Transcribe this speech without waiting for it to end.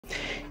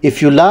If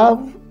you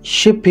love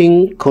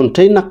shipping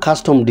container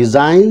custom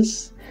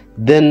designs,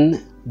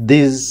 then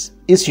this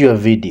is your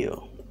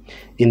video.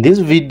 In this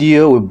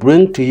video, we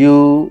bring to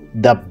you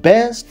the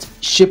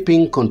best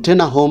shipping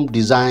container home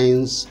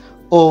designs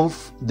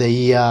of the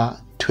year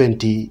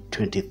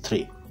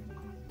 2023.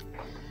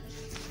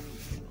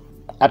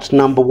 At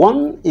number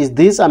 1 is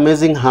this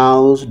amazing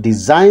house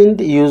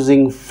designed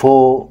using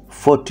 4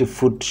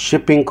 40-foot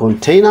shipping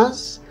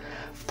containers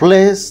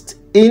placed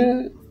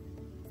in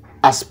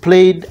a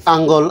splayed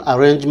angle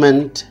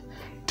arrangement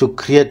to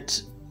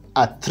create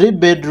a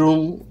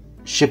 3-bedroom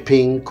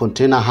shipping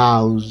container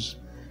house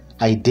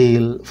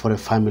ideal for a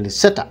family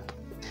setup.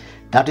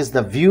 That is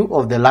the view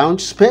of the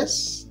lounge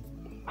space.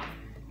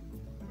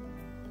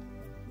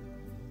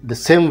 The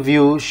same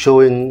view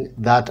showing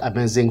that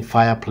amazing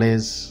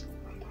fireplace.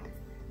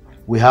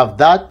 We have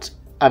that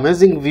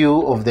amazing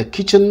view of the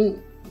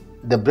kitchen,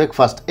 the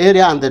breakfast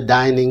area, and the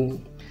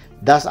dining.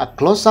 That's a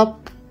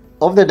close-up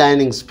of the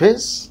dining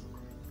space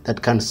that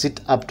can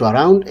sit up to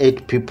around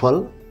 8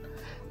 people.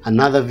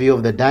 Another view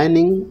of the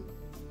dining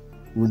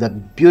with a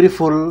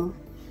beautiful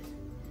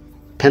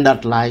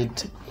pendant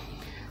light.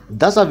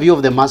 That's a view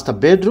of the master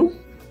bedroom,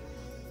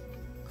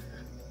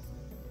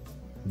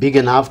 big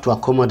enough to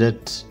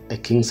accommodate a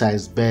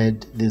king-size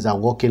bed. There's a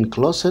walk-in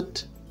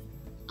closet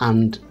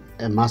and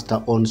a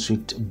master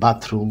ensuite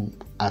bathroom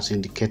as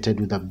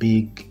indicated with a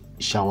big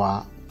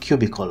shower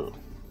cubicle.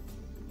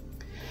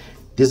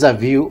 This is a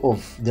view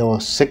of the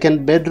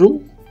second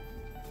bedroom,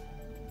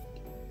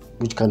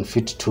 which can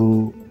fit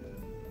 2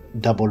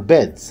 double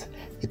beds.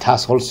 It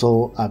has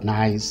also a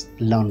nice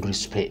laundry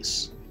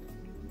space.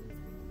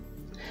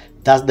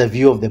 That's the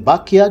view of the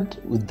backyard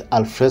with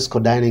alfresco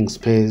dining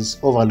space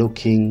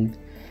overlooking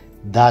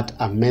that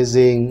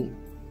amazing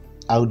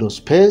outdoor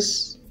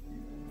space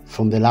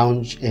from the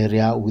lounge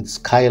area with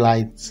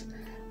skylights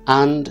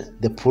and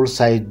the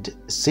poolside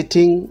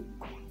seating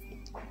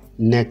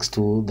next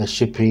to the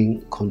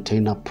shipping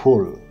container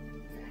pool.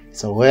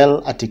 It's a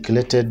well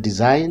articulated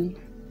design,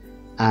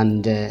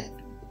 and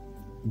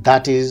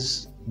that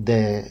is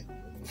the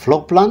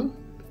floor plan.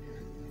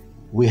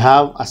 We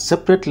have a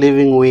separate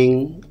living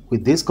wing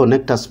with this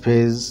connector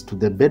space to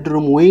the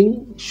bedroom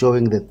wing,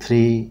 showing the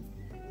 3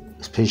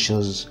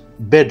 spacious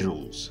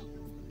bedrooms.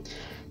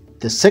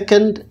 The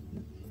second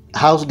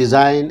house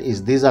design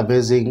is this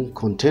amazing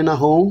container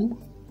home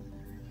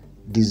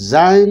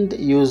designed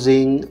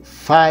using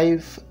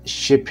 5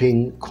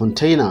 shipping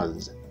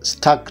containers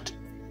stacked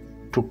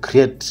to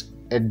create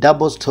a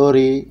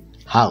double-story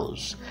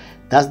house.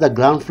 That's the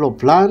ground floor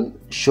plan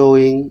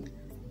showing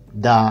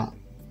the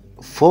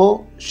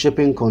 4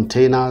 shipping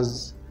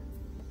containers.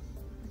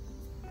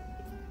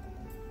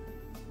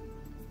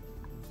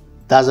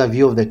 That's a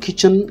view of the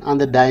kitchen and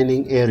the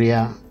dining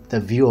area, the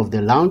view of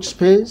the lounge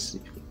space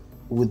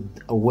with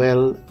a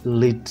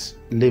well-lit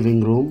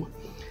living room.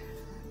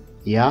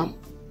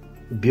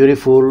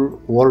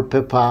 Beautiful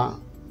wallpaper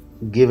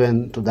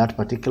given to that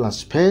particular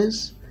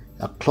space.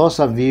 A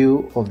closer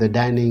view of the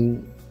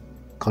dining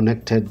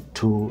connected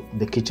to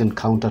the kitchen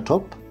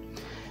countertop.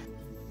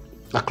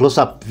 A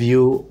close-up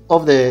view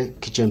of the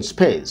kitchen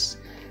space.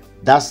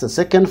 That's the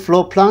second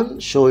floor plan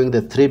showing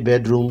the 3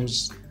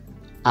 bedrooms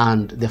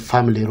and the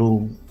family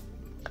room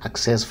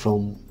access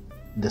from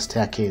the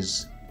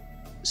staircase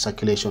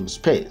circulation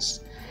space.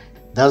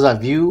 There's a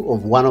view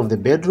of one of the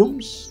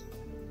bedrooms,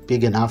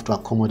 big enough to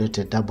accommodate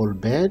a double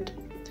bed.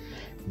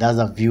 There's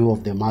a view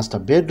of the master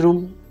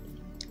bedroom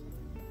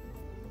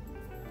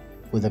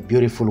with a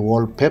beautiful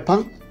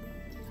wallpaper.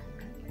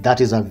 That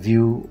is a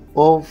view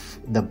of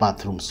the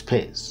bathroom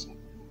space.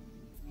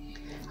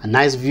 A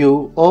nice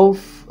view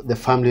of the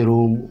family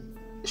room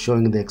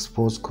showing the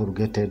exposed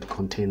corrugated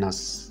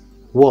containers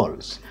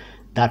walls.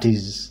 That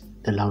is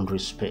the laundry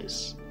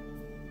space.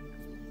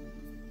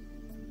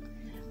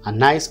 A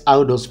nice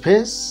outdoor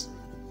space.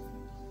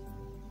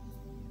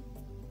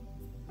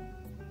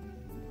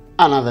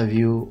 Another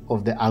view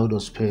of the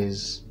outdoor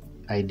space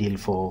ideal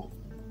for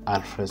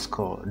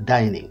alfresco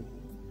dining.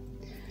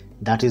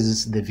 That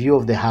is the view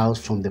of the house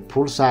from the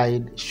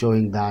poolside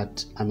showing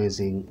that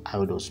amazing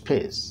outdoor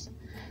space.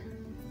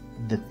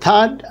 The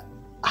third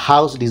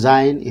house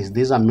design is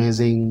this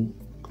amazing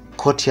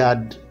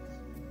courtyard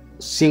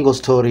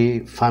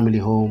single-story family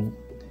home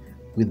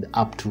with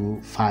up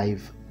to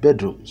 5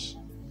 bedrooms.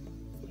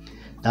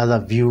 That's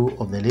a view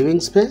of the living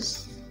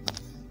space.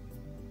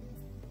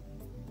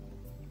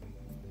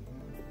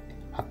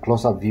 A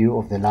closer view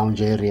of the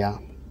lounge area.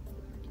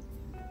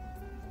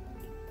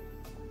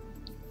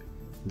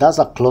 That's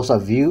a closer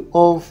view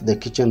of the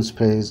kitchen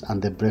space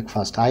and the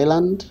breakfast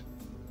island.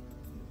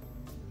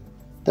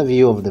 The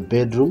view of the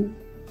bedroom.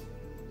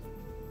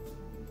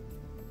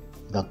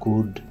 The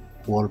good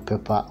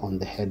wallpaper on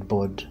the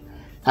headboard.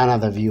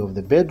 Another view of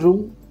the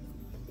bedroom.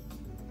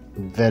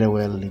 Very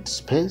well lit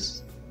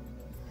space.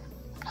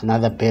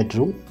 Another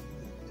bedroom.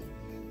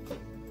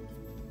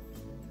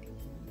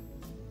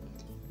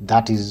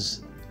 That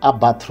is a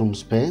bathroom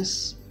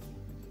space.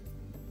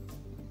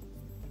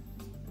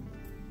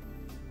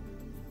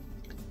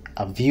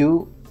 A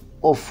view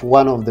of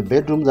one of the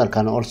bedrooms that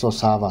can also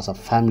serve as a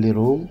family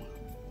room.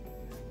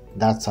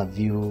 That's a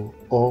view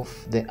of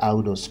the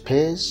outdoor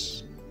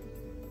space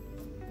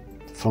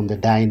from the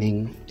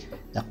dining.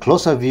 A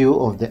closer view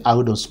of the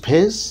outdoor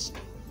space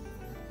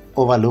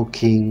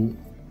overlooking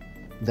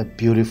the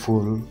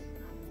beautiful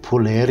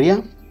pool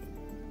area,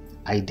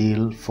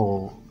 ideal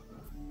for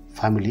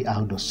family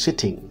outdoor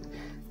sitting.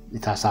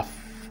 It has a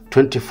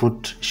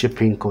 20-foot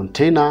shipping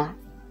container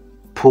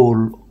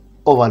pool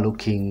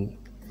overlooking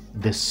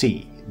the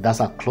sea. That's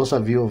a closer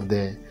view of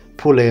the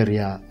pool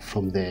area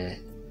from the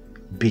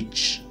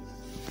beach.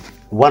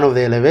 One of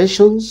the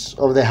elevations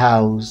of the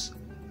house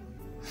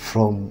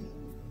from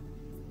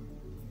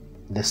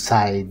the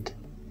side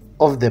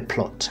of the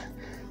plot.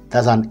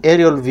 That's an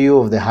aerial view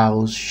of the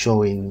house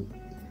showing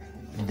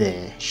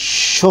the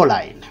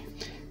shoreline.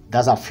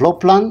 That's a floor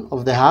plan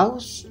of the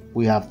house.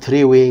 We have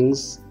 3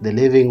 wings, the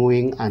living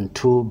wing and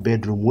 2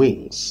 bedroom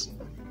wings.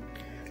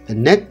 The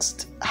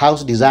next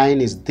house design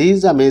is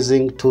this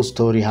amazing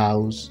 2-story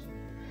house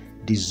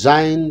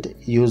designed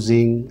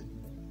using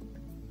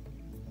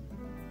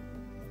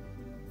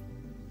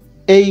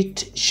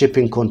 8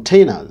 shipping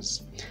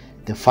containers.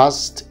 The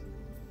first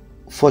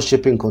 4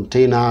 shipping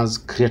containers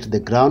create the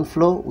ground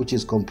floor, which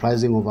is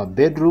comprising of a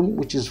bedroom,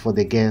 which is for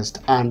the guest,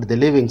 and the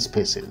living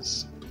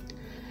spaces.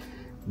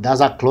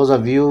 That's a closer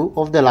view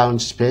of the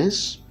lounge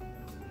space.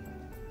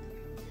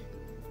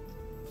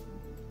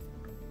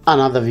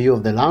 Another view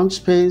of the lounge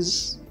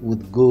space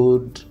with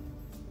good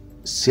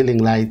ceiling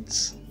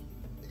lights.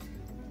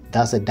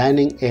 That's a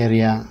dining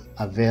area,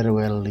 a very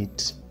well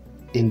lit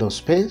indoor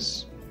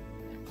space.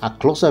 A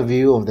closer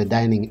view of the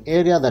dining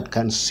area that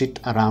can sit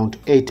around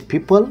 8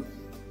 people.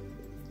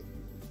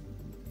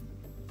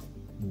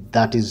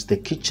 That is the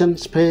kitchen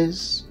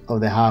space of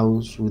the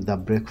house with the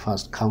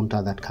breakfast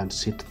counter that can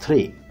sit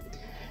 3.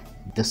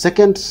 The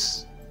second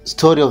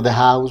story of the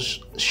house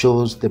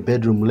shows the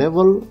bedroom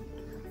level,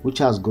 which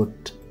has got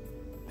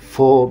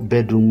 4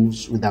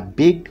 bedrooms with a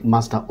big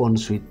master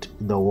ensuite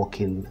with a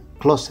walk-in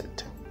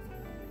closet.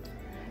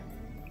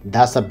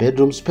 That's a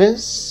bedroom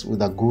space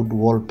with a good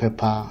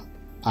wallpaper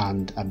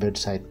and a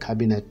bedside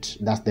cabinet.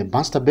 That's the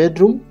master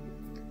bedroom,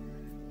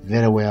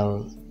 very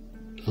well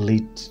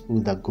lit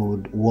with a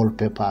good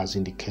wallpaper as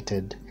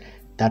indicated.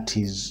 That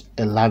is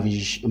a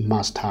lavish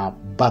master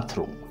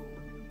bathroom.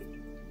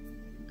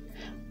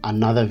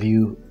 Another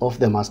view of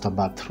the master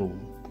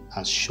bathroom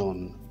as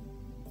shown.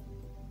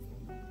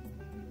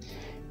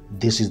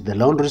 This is the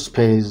laundry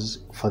space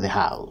for the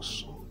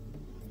house.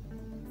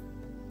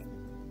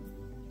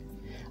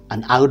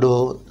 An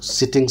outdoor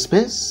sitting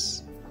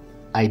space,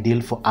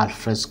 ideal for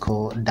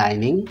alfresco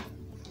dining.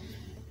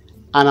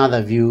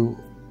 Another view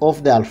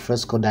of the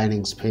alfresco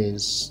dining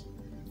space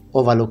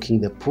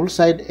overlooking the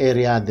poolside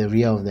area at the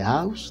rear of the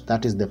house.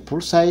 That is the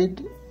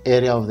poolside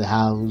area of the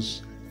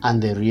house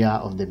and the rear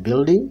of the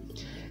building.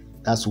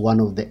 That's one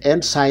of the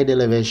end side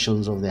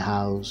elevations of the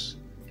house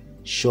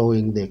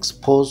showing the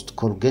exposed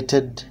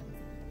corrugated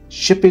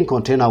shipping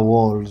container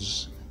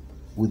walls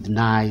with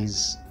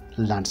nice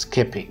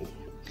landscaping.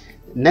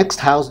 Next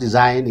house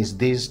design is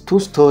this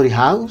 2-story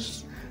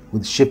house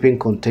with shipping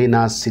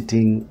containers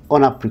sitting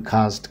on a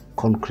precast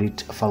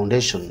concrete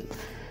foundation.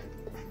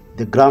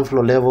 The ground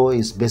floor level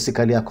is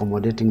basically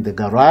accommodating the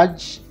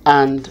garage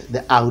and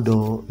the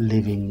outdoor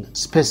living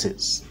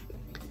spaces.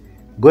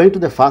 Going to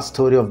the first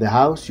story of the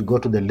house, you go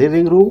to the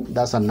living room.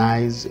 That's a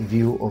nice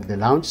view of the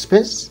lounge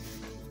space.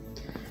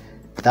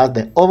 That's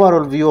the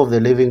overall view of the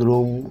living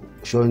room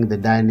showing the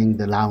dining,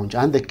 the lounge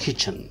and the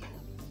kitchen.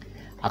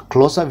 A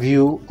closer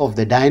view of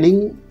the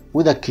dining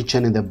with a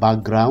kitchen in the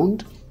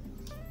background.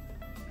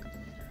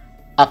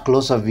 A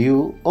closer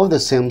view of the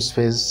same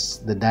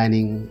space, the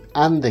dining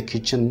and the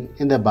kitchen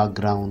in the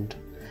background.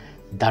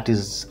 That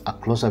is a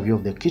closer view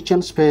of the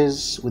kitchen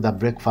space with a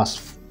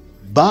breakfast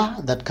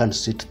bar that can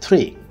sit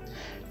 3.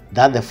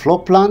 That's the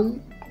floor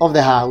plan of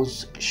the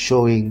house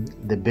showing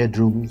the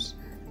bedrooms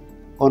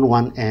on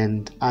one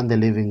end and the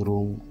living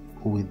room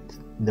with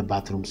the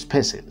bathroom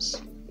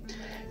spaces.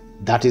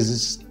 That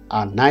is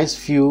a nice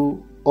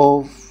view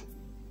of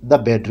the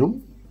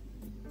bedroom,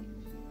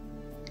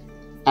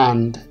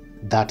 and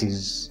that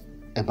is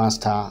a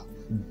master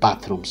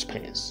bathroom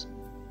space.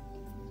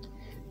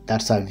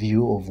 That's a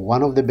view of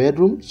one of the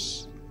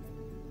bedrooms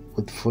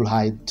with full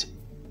height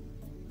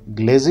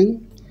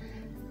glazing.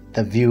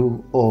 The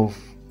view of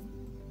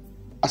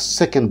a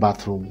second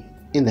bathroom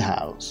in the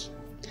house.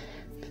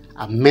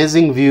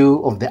 Amazing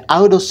view of the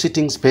outdoor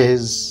sitting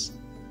space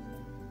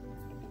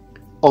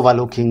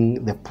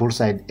overlooking the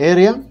poolside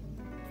area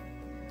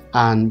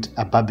and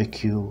a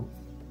barbecue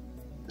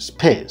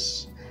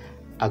space.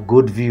 A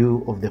good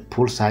view of the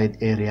poolside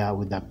area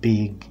with a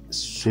big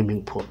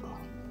swimming pool.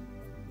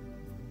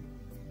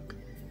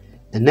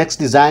 The next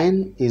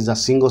design is a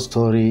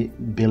single-story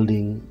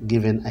building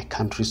given a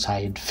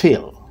countryside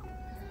feel.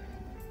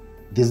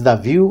 This is the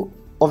view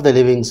of the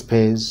living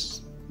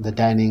space, the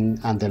dining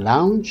and the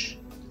lounge.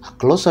 A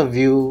closer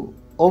view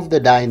of the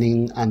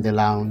dining and the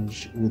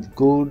lounge with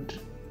good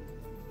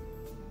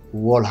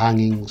wall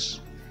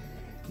hangings.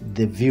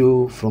 the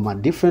view from a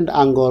different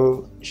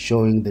angle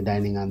showing the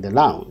dining and the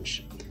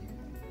lounge.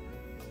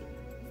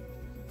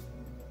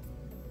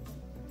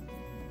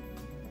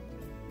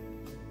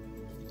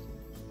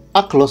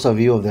 A closer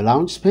view of the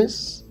lounge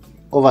space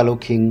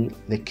overlooking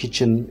the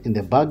kitchen in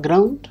the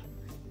background.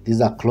 This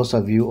is a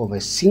closer view of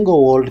a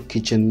single-walled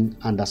kitchen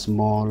and a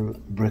small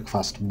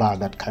breakfast bar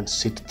that can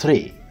seat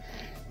 3.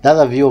 That's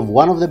a view of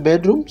one of the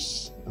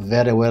bedrooms,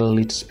 very well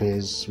lit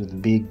space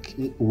with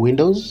big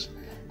windows,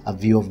 a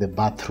view of the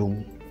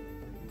bathroom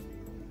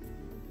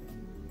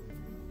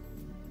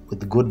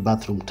with good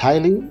bathroom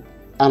tiling,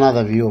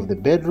 another view of the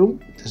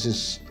bedroom. This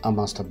is a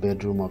master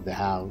bedroom of the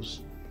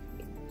house.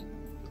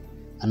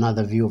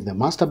 Another view of the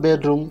master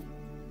bedroom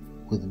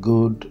with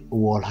good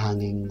wall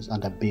hangings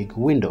and a big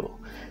window.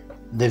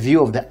 The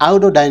view of the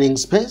outdoor dining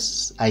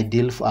space,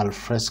 ideal for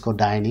alfresco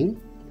dining,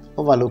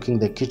 overlooking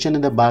the kitchen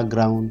in the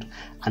background,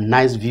 a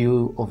nice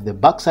view of the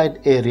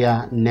backside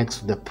area next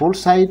to the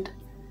poolside.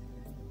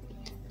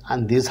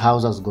 And this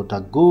house has got a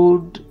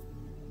good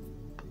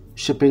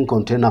shipping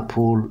container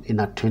pool in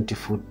a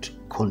 20-foot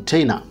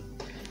container.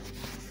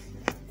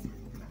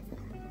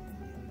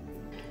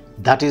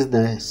 That is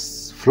the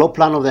floor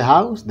plan of the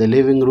house. The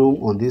living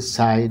room on this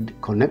side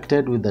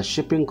connected with the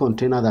shipping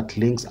container that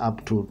links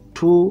up to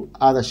 2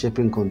 other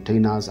shipping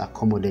containers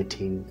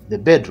accommodating the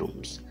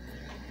bedrooms.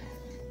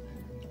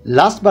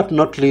 Last but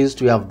not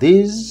least, we have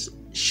this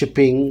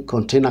shipping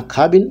container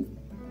cabin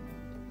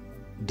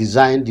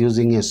designed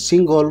using a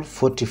single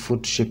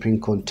 40-foot shipping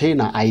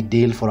container,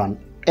 ideal for an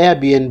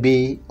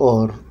Airbnb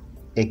or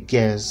a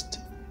guest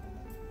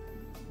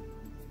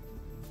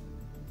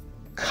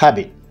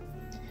cabin.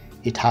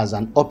 It has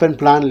an open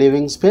plan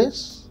living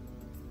space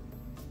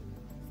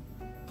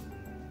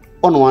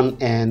on one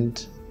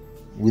end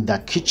with a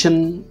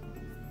kitchen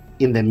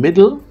in the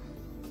middle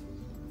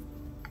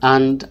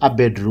and a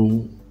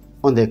bedroom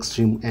on the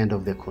extreme end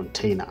of the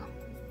container.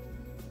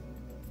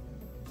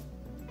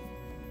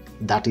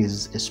 That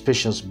is a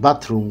spacious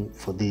bathroom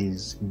for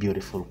this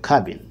beautiful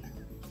cabin.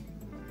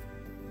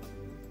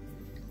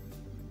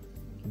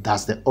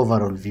 That's the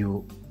overall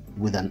view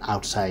with an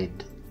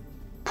outside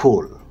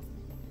pool.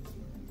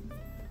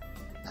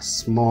 A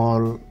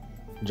small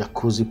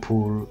jacuzzi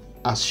pool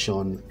as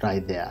shown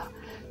right there.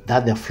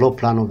 That's the floor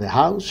plan of the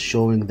house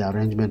showing the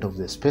arrangement of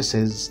the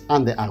spaces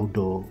and the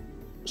outdoor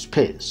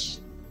space.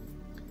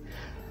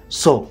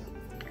 So,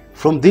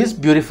 from this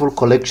beautiful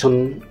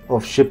collection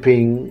of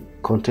shipping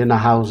container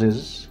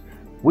houses,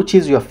 which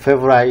is your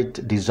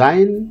favorite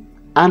design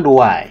and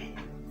why?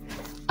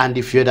 And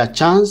if you had a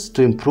chance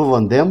to improve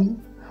on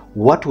them,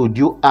 what would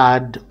you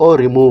add or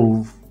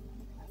remove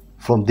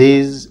from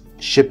these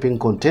shipping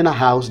container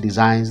house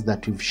designs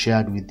that we've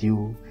shared with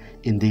you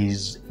in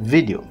this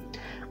video?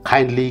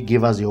 Kindly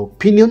give us your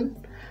opinion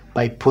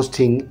by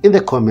posting in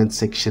the comment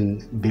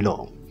section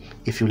below.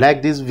 If you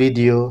like this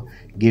video,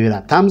 give it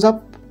a thumbs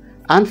up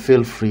and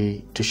feel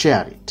free to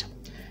share it.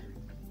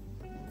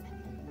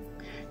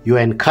 You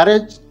are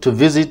encouraged to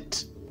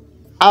visit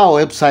our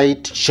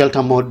website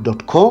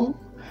sheltermode.com,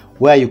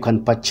 where you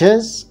can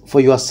purchase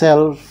for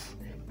yourself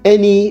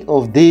any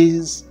of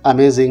these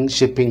amazing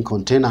shipping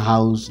container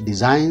house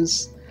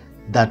designs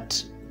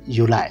that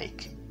you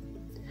like.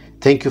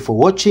 Thank you for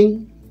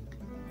watching.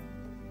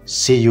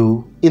 See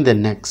you in the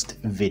next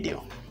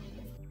video.